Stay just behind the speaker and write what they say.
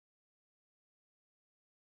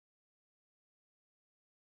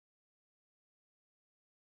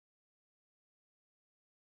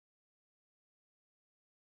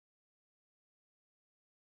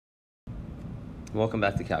Welcome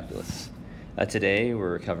back to Calculus. Today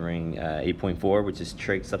we're covering 8.4, which is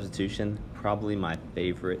trig substitution, probably my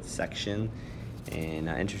favorite section. And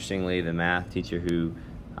interestingly, the math teacher who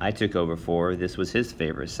I took over for, this was his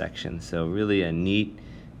favorite section. So really a neat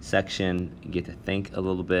section. You get to think a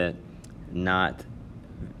little bit.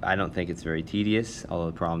 I don't think it's very tedious, although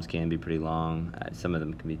the problems can be pretty long. Some of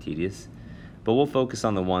them can be tedious. But we'll focus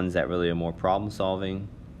on the ones that really are more problem solving.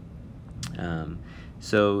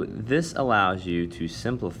 So this allows you to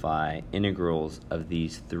simplify integrals of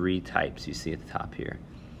these three types you see at the top here.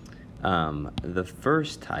 The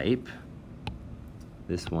first type,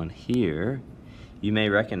 this one here, you may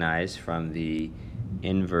recognize from the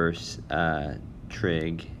inverse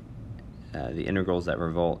trig, the integrals that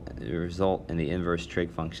result in the inverse trig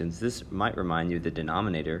functions. This might remind you of the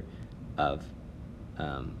denominator of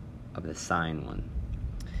the sine one.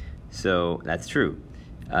 So that's true.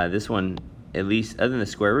 This one, at least other than the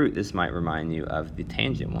square root, this might remind you of the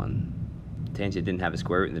tangent one. Tangent didn't have a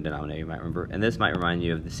square root in the denominator, you might remember. And this might remind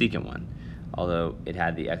you of the secant one, although it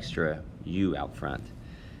had the extra u out front.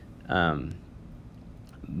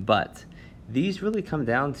 But these really come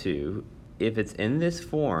down to, if it's in this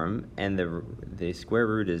form and the square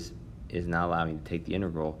root is not allowing you to take the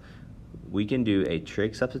integral, we can do a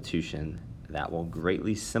trig substitution that will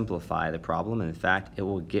greatly simplify the problem. And in fact, it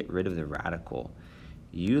will get rid of the radical,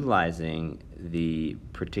 utilizing the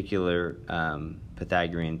particular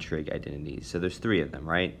Pythagorean trig identities. So there's three of them,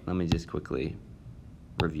 right? Let me just quickly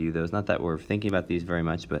review those. Not that we're thinking about these very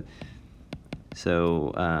much, but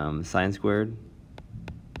so sine squared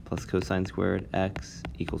plus cosine squared x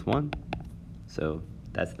equals 1. So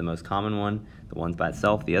that's the most common one. The one's by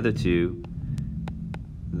itself. The other two,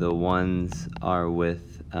 the ones are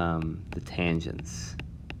with the tangents.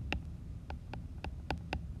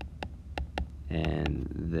 And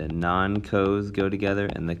the non-cos go together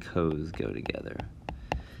and the cos go together.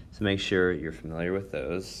 So make sure you're familiar with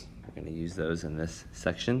those. We're going to use those in this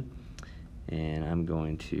section. And I'm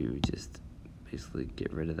going to just basically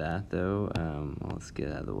get rid of that though. Let's get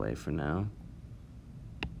it out of the way for now.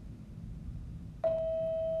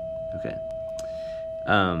 Okay.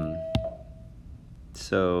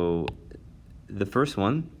 So the first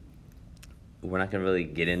one, we're not going to really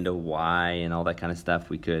get into why and all that kind of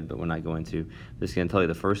stuff. We could, but we're not going to. I'm just going to tell you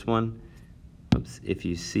the first one. Oops, if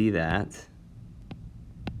you see that,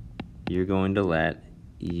 you're going to let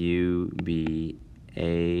u be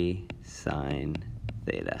a sine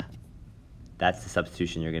theta. That's the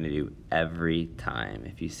substitution you're going to do every time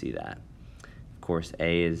if you see that. Of course,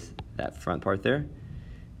 a is that front part there.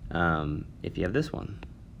 If you have this one,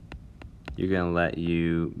 you're going to let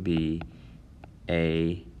u be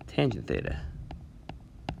a tangent theta.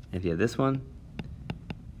 If you have this one,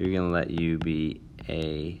 you're going to let u be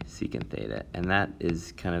a secant theta. And that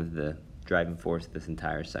is kind of the driving force of this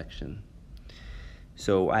entire section.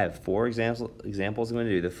 So I have four examples I'm going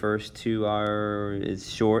to do. The first two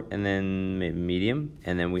is short and then maybe medium,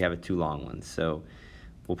 and then we have two long ones. So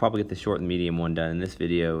we'll probably get the short and medium one done in this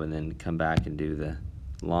video and then come back and do the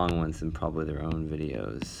long ones in probably their own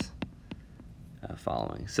videos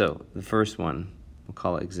following. So the first one, we'll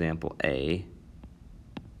call it example A,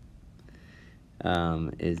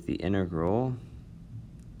 is the integral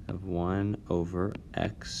of 1 over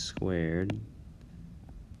x squared,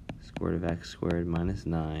 square root of x squared minus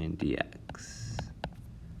 9 dx.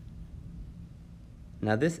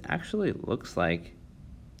 Now this actually looks like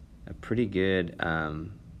a pretty good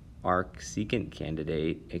arc-secant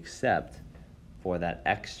candidate, except for that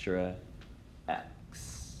extra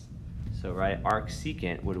x. So right,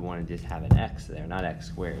 arc-secant would want to just have an x there, not x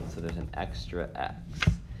squared. So there's an extra x.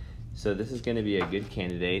 So this is going to be a good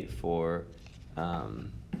candidate for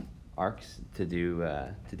arcs to do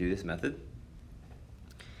this method.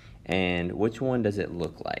 And which one does it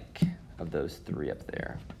look like of those three up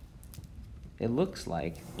there? It looks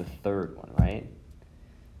like the third one, right?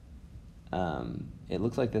 It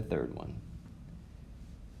looks like the third one.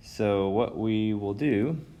 So what we will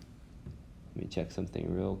do, let me check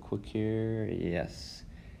something real quick here. Yes.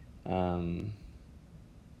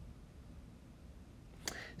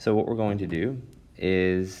 So what we're going to do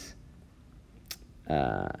is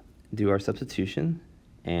do our substitution.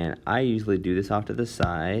 And I usually do this off to the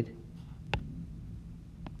side.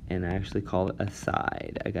 And I actually call it a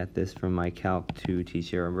side. I got this from my Calc 2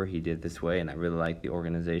 teacher. Remember, he did it this way, and I really like the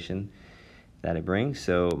organization that it brings.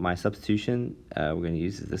 So my substitution we're going to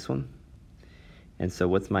use is this one. And so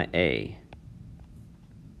what's my a?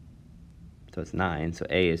 So it's 9, so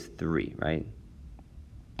a is 3, right?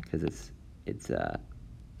 Because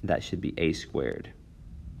that should be a squared.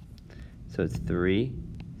 So it's 3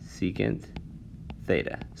 secant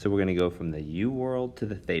theta. So we're going to go from the u world to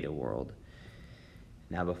the theta world.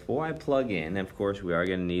 Now before I plug in, of course we are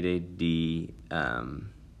going to need a d,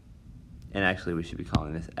 and actually we should be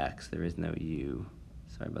calling this x. There is no u.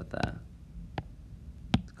 Sorry about that.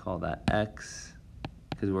 Let's call that x,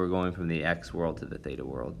 because we're going from the x world to the theta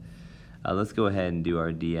world. Let's go ahead and do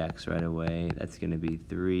our dx right away. That's going to be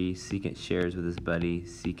 3 secant shares with his buddy,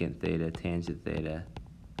 secant theta, tangent theta,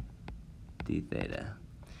 d theta.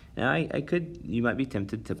 Now you might be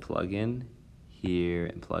tempted to plug in here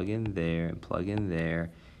and plug in there and plug in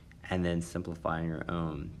there and then simplify on your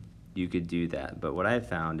own. You could do that, but what I've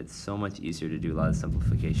found, it's so much easier to do a lot of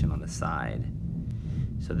simplification on the side.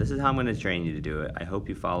 So this is how I'm going to train you to do it. I hope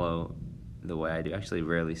you follow the way I do. Actually,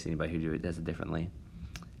 rarely see anybody who does it differently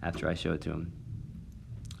after I show it to them.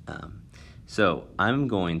 So I'm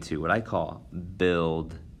going to, what I call,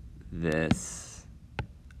 build this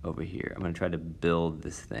over here. I'm going to try to build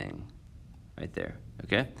this thing right there,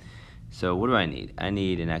 okay? So what do I need? I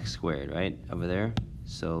need an x squared, right, over there.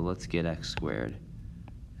 So let's get x squared.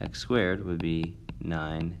 X squared would be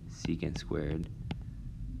 9 secant squared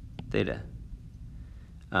theta.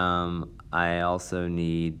 I also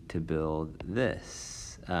need to build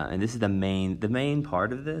this. And this is the main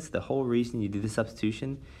part of this. The whole reason you do the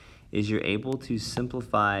substitution is you're able to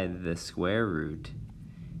simplify the square root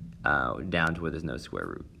down to where there's no square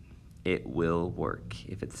root. It will work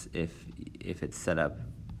if it's set up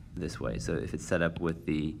this way. So if it's set up with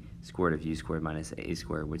the square root of u squared minus a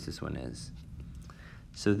squared, which this one is.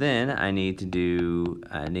 So then I need to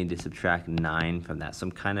subtract 9 from that. So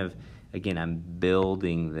I'm kind of, again, I'm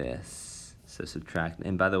building this. So subtract,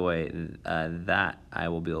 and by the way, that I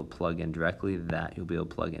will be able to plug in directly, that you'll be able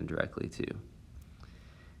to plug in directly too.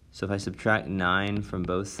 So if I subtract 9 from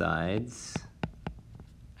both sides,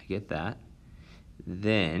 I get that.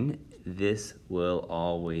 Then this will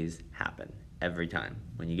always happen every time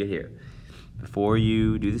when you get here. Before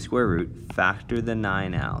you do the square root, factor the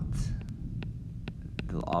 9 out.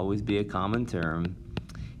 There'll always be a common term,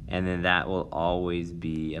 and then that will always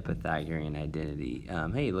be a Pythagorean identity.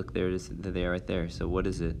 Hey, look, there it is, they are right there. So what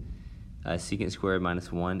is it? Secant squared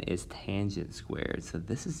minus 1 is tangent squared. So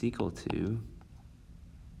this is equal to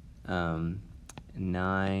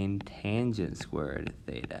 9 tangent squared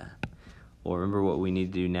theta. Well, remember what we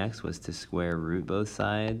need to do next was to square root both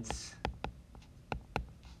sides.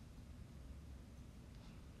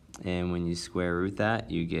 And when you square root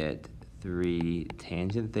that, you get 3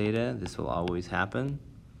 tangent theta. This will always happen.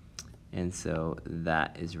 And so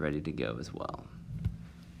that is ready to go as well.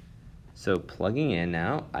 So plugging in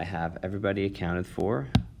now, I have everybody accounted for.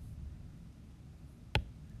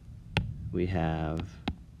 We have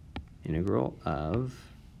integral of,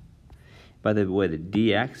 by the way, the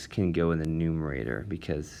dx can go in the numerator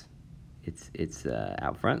because it's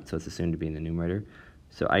out front, so it's assumed to be in the numerator.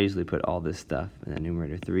 So I usually put all this stuff in the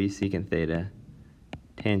numerator. 3 secant theta,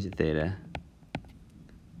 tangent theta,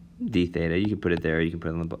 d theta. You can put it there. You can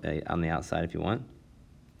put it on the outside if you want.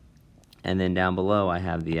 And then down below I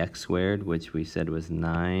have the x squared, which we said was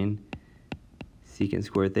 9 secant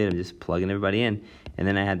squared theta. I'm just plugging everybody in. And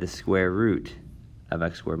then I had the square root of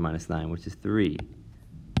x squared minus 9, which is 3.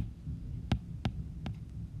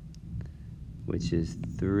 Which is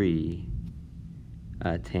 3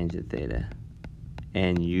 tangent theta.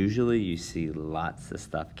 And usually you see lots of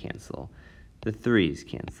stuff cancel. The 3's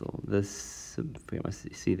cancel. This,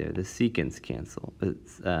 see there, the secants cancel.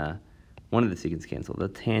 One of the secants cancel. The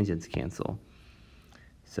tangents cancel.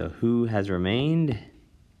 So who has remained?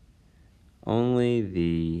 Only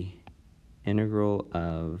the integral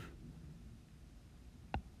of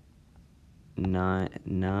 9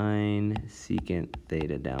 secant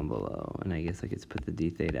theta down below. And I guess I could put the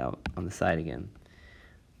d theta out on the side again.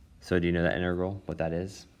 So do you know that integral, what that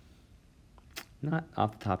is? Not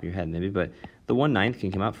off the top of your head maybe, but the 1/9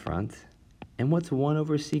 can come out front. And what's 1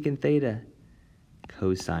 over secant theta?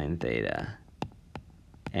 Cosine theta.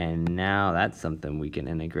 And now that's something we can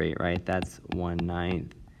integrate, right? That's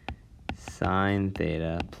 1/9 sine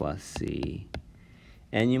theta plus c.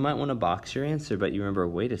 And you might want to box your answer, but you remember,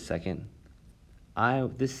 wait a second.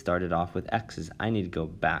 This started off with x's. I need to go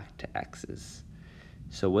back to x's.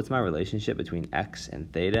 So what's my relationship between x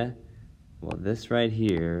and theta? Well, this right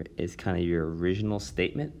here is kind of your original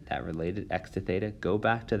statement that related x to theta. Go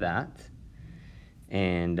back to that.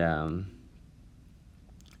 And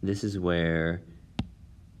this is where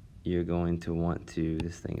you're going to want to,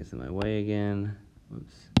 this thing is in my way again.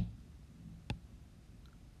 Whoops.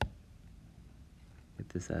 Get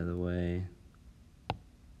this out of the way.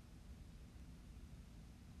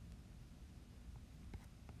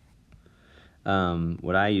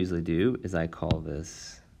 What I usually do is I call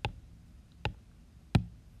this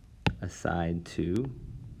side 2,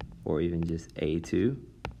 or even just A2,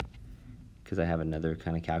 because I have another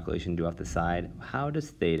kind of calculation to do off the side. How does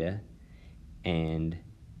theta and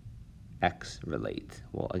x relate?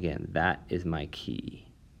 Well, again, that is my key.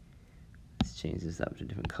 Let's change this up to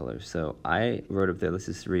different colors. So I wrote up there, let's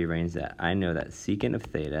just rearrange that. I know that secant of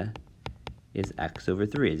theta is x over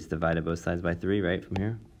 3. I just divided both sides by 3, right, from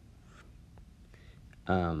here.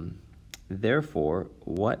 Therefore,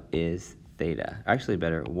 what is theta? Actually,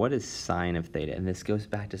 better, what is sine of theta? And this goes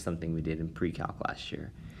back to something we did in pre-calc last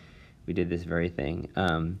year. We did this very thing.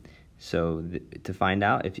 To find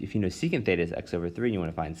out, if you know secant theta is x over 3, and you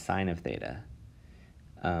want to find sine of theta,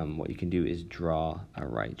 what you can do is draw a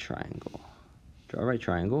right triangle. Draw a right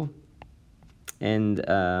triangle, and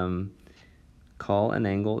call an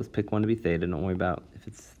angle. Let's pick one to be theta. Don't worry about if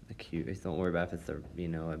it's acute. Don't worry about if it's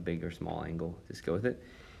a big or small angle. Just go with it.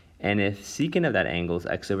 And if secant of that angle is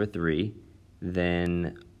x over 3,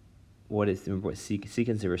 then remember what secant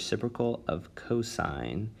is the reciprocal of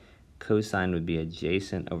cosine. Cosine would be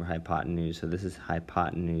adjacent over hypotenuse, so this is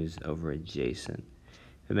hypotenuse over adjacent.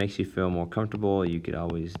 If it makes you feel more comfortable, you could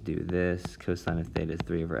always do this. Cosine of theta is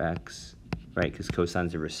 3 over x, right? Because cosine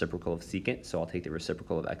is the reciprocal of secant, so I'll take the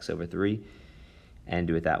reciprocal of x over 3 and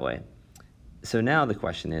do it that way. So now the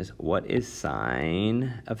question is, what is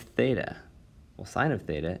sine of theta? Well, sine of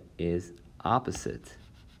theta is opposite,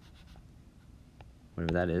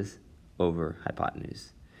 whatever that is, over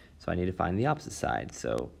hypotenuse. So I need to find the opposite side.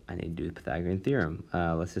 So I need to do the Pythagorean theorem.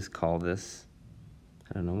 Let's just call this,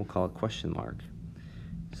 I don't know, we'll call it question mark.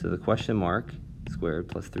 So the question mark squared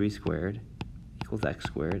plus 3 squared equals x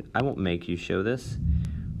squared. I won't make you show this.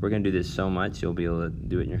 We're going to do this so much you'll be able to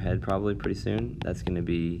do it in your head probably pretty soon. That's going to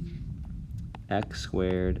be x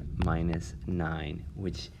squared minus 9,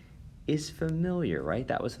 which is familiar, right?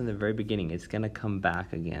 That was from the very beginning. It's going to come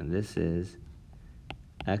back again. This is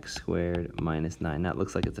x squared minus 9. Now it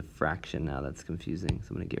looks like it's a fraction now. That's confusing, so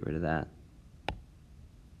I'm going to get rid of that.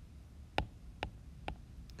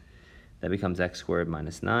 That becomes x squared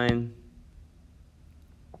minus 9.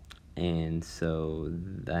 And so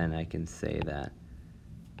then I can say that,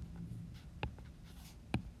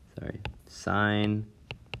 sine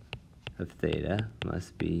of theta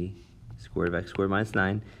must be square root of x squared minus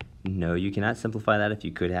 9. No, you cannot simplify that. If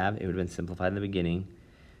you could have, it would have been simplified in the beginning,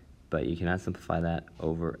 but you cannot simplify that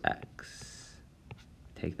over x.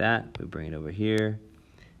 Take that, we bring it over here.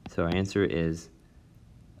 So our answer is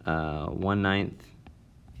 1/9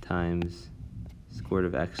 times square root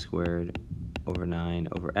of x squared over 9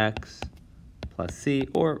 over x plus c,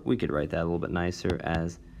 or we could write that a little bit nicer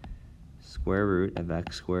as square root of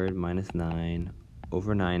x squared minus 9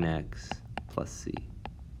 over 9x plus c.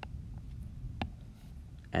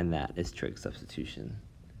 And that is trig substitution.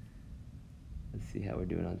 Let's see how we're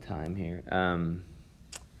doing on time here.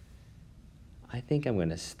 I think I'm going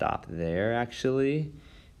to stop there, actually.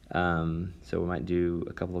 So we might do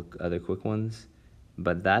a couple of other quick ones,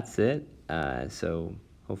 but that's it. So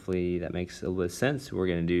hopefully that makes a little bit of sense. We're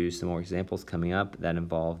going to do some more examples coming up that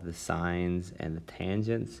involve the sines and the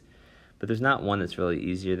tangents, but there's not one that's really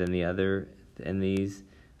easier than the other in these.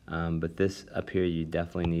 But this up here you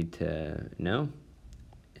definitely need to know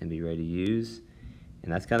and be ready to use.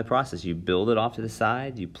 And that's kind of the process. You build it off to the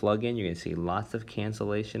side, you plug in, you're going to see lots of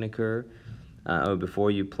cancellation occur. Before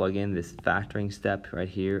you plug in, this factoring step right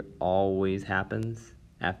here always happens.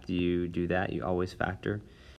 After you do that, you always factor.